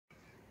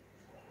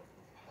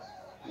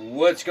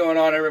What's going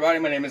on, everybody?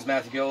 My name is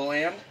Matthew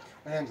Gilliland.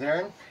 My name's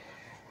Aaron.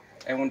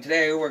 And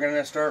today we're going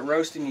to start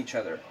roasting each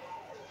other.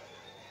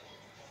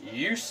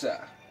 You,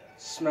 sir,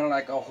 smell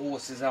like a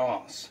horse's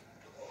ass.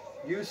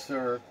 You,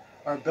 sir,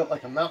 are built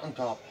like a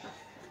mountaintop.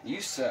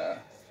 You, sir,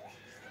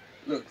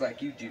 look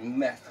like you do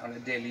meth on a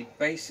daily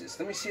basis.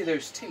 Let me see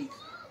those teeth.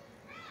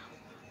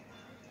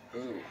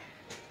 Ooh.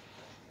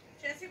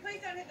 Jesse, please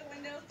don't hit the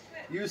window.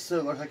 You,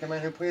 sir, look like a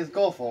man who plays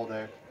golf all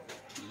day.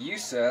 You,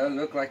 sir,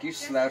 look like you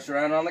slouch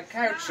around on the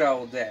couch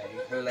all day,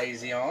 her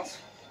lazy ass.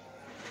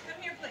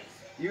 Come here, please.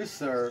 You,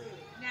 sir,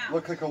 Now.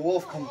 look like a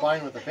wolf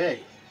combined with a pig.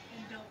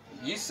 And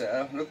don't. You,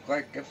 sir, look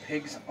like a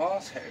pig's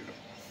asshole.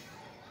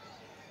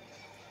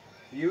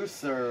 You,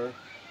 sir,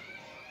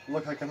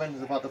 look like a man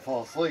who's about to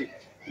fall asleep.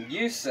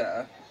 You,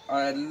 sir,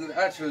 are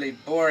utterly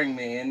boring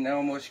me and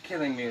almost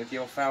killing me with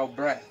your foul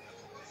breath.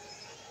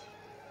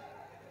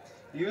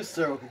 You,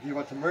 sir, look like you're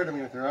about to murder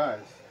me with your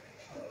eyes.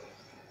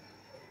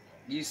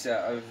 You, sir,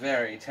 are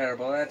very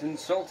terrible at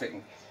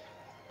insulting.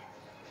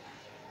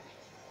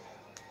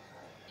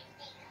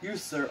 You,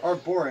 sir, are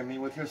boring me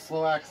with your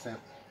slow accent.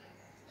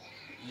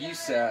 You,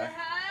 sir,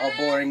 are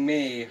boring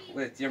me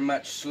with your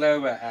much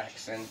slower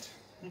accent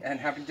and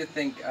having to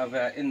think of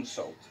an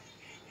insult.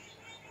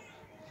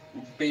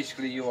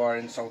 Basically, you are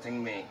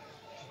insulting me.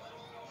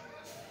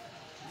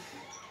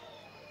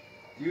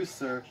 You,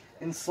 sir,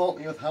 insult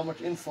me with how much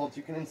insult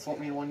you can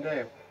insult me in one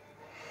day.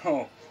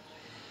 Oh.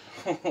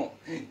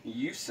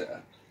 You,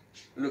 sir,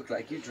 look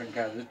like you drink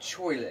out of the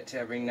toilet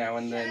every now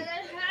and then.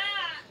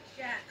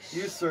 Jack.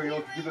 You, sir,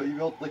 you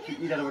look like you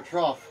eat out of a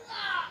trough.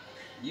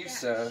 You,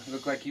 sir,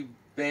 look like you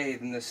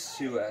bathe in the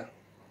sewer.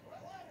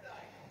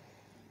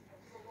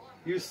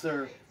 You,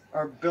 sir,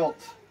 are built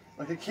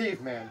like a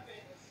caveman.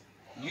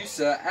 You,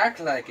 sir,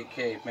 act like a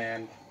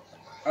caveman.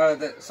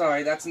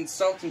 Sorry, that's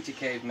insulting to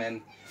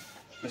cavemen,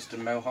 Mr.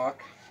 Mohawk.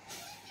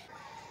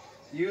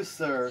 You,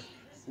 sir,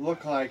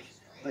 look like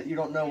that you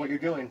don't know what you're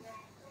doing.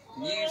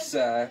 You,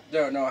 sir,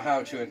 don't know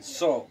how to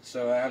insult,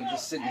 so I'm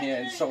just sitting here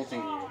insulting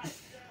you.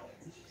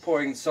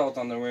 Pouring salt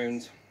on the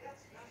wounds.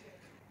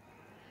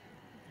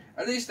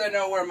 At least I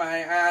know where my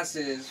ass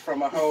is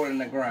from a hole in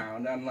the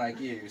ground, unlike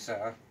you,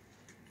 sir.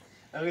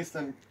 At least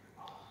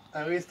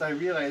I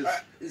realize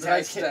Is that I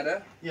that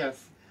stutter?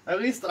 Yes. At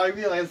least I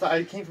realize that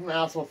I came from an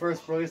asshole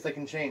first, but at least I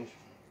can change.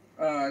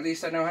 At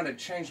least I know how to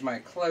change my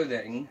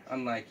clothing,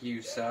 unlike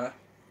you, sir.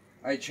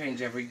 I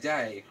change every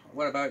day.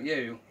 What about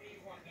you?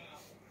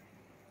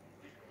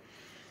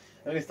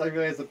 At least I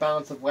realize the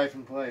balance of life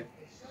and play.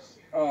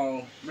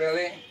 Oh,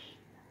 really?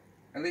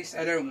 At least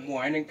I don't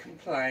whine and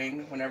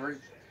complain whenever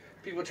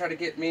people try to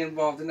get me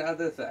involved in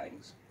other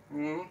things.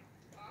 Hmm?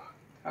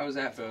 How does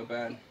that feel,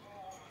 Ben?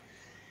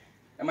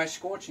 Am I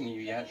scorching you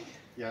yet?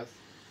 Yes.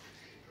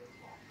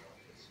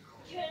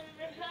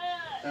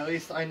 At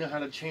least I know how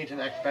to change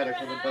and act better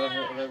for the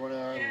betterment of everyone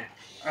around me.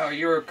 Oh,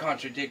 you're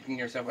contradicting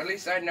yourself. At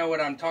least I know what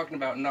I'm talking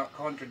about and not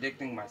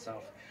contradicting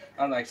myself.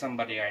 Unlike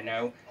somebody I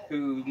know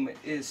who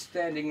is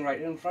standing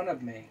right in front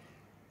of me.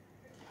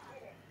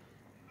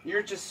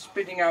 You're just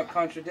spitting out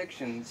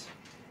contradictions.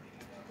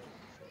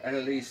 At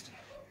least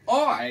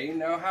I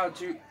know how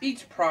to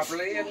eat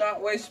properly and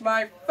not waste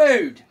my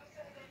food.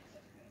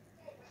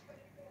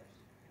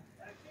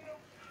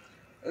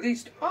 At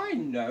least I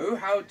know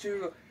how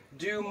to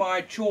do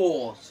my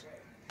chores.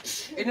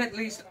 And at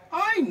least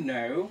I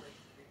know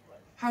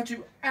how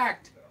to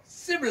act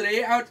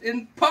civilly out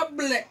in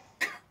public.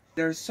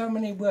 There's so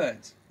many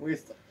words. At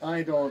least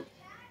I don't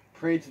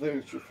pray to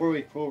the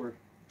 4-week clover.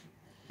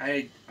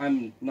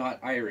 I'm not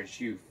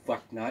Irish, you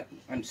fucknut.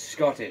 I'm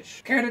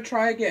Scottish. Care to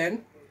try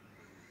again?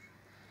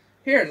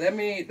 Here, let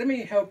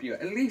me help you.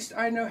 At least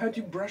I know how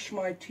to brush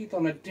my teeth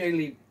on a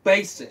daily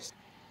basis.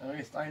 At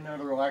least I know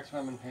to relax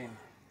when I'm in pain.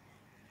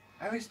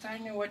 At least I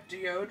know what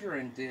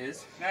deodorant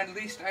is. And at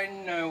least I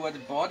know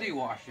what body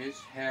wash is,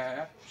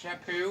 hair,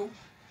 shampoo,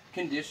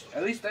 condition.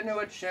 At least I know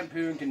what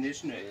shampoo and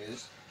conditioner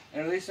is.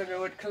 And at least I know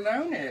what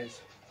cologne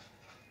is.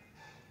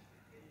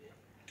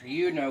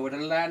 You know what a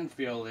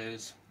landfill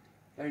is,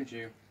 don't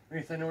you? At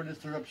least I know where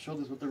to rub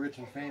shoulders with the rich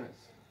and famous.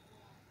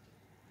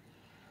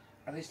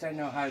 At least I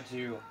know how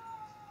to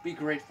be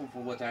grateful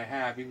for what I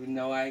have, even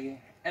though I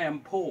am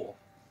poor.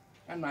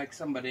 Unlike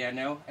somebody I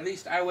know. At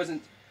least I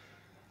wasn't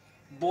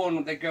born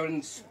with a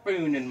golden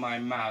spoon in my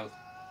mouth.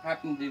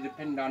 Happened to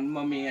depend on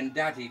mummy and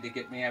daddy to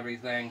get me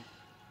everything.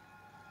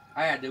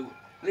 At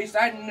least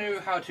I knew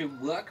how to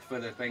work for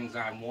the things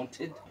I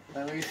wanted.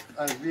 At least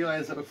I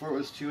realized that before it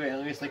was too late. At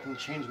least I can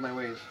change my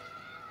ways.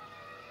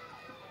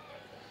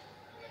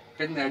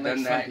 Been there, Unlike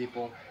done some that.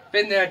 people.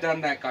 Been there, done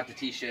that, got the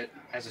t-shirt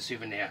as a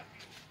souvenir.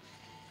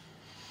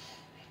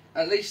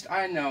 At least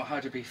I know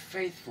how to be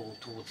faithful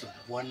towards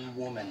one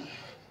woman.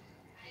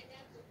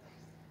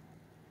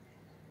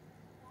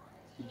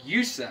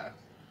 You, sir,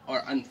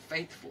 are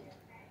unfaithful.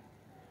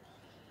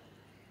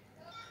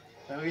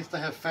 At least I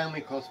have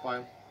family close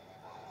by.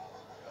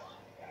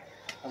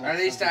 At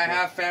least I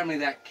have family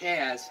that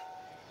cares.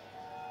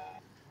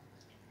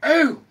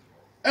 Oh!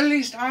 At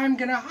least I'm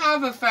gonna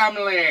have a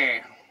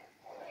family!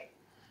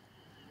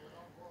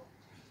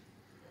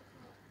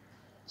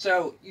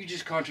 So, you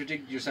just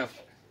contradicted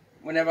yourself.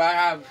 Whenever I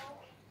have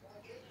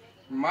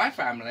my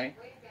family,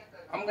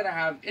 I'm going to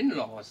have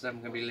in-laws that I'm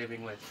going to be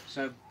living with.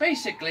 So,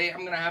 basically, I'm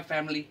going to have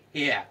family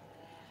here.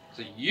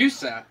 So, you,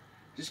 sir,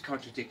 just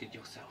contradicted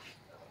yourself.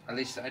 At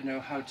least I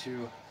know how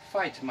to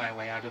fight my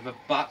way out of a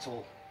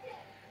battle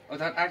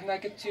without acting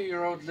like a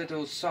 2-year-old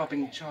little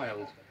sobbing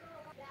child.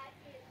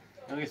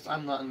 At least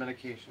I'm not on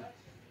medication.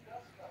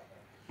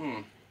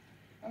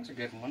 That's a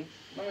good one.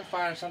 Let me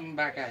fire something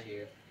back at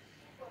you.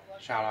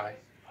 Shall I?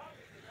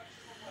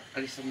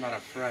 At least I'm not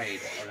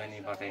afraid of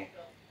anybody.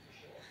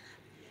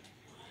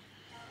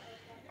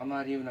 I'm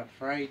not even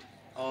afraid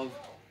of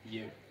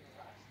you.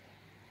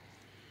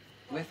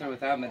 With or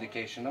without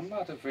medication, I'm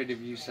not afraid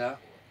of you, sir.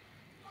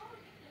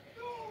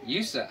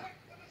 You, sir.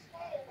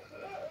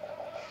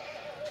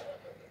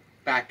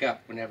 Back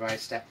up whenever I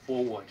step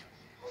forward.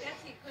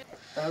 Jesse,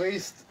 put At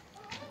least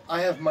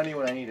I have money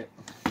when I need it.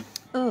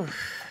 Ooh.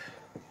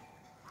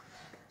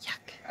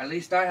 Yuck. At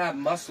least I have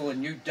muscle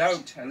and you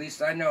don't. At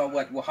least I know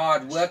what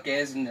hard work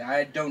is, and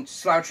I don't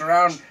slouch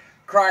around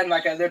crying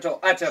like a little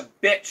utter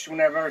bitch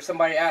whenever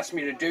somebody asks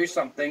me to do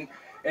something.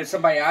 If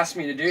somebody asks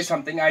me to do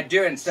something, I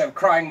do it instead of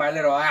crying my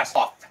little ass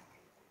off.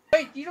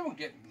 Wait, you don't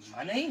get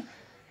money.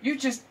 You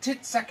just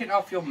tit-suck it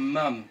off your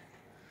mum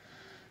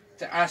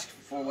to ask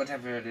for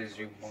whatever it is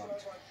you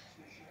want.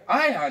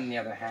 I, on the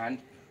other hand,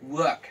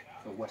 work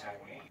for what I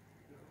want.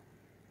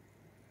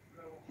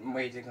 I'm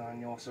waiting on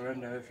your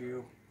surrender if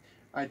you...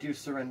 I do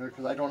surrender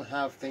because I don't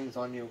have things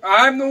on you.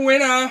 I'm the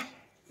winner!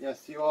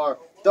 Yes, you are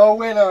the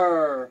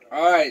winner!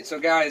 Alright, so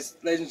guys,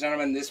 ladies and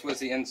gentlemen, this was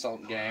the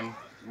insult game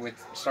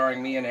with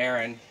starring me and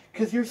Aaron.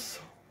 Because you're so...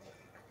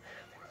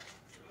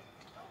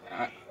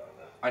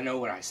 I know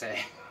what I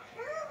say.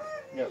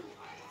 Yep.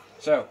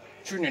 So,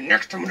 tune in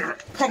next time to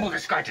pummel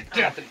this guy to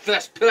death in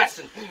first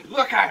person.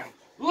 Look at him!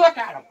 Look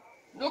at him!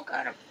 Look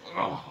at him!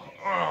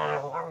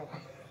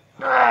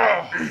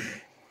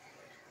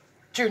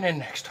 Tune in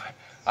next time.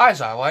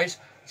 As always,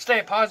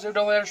 stay positive,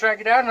 don't let it drag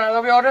you down, and I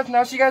love you all to death, and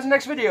I'll see you guys in the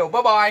next video.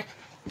 Bye-bye.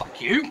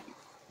 Fuck you.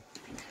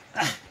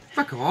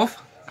 Fuck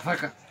off.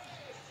 Fucker.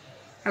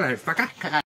 Hello, fucker.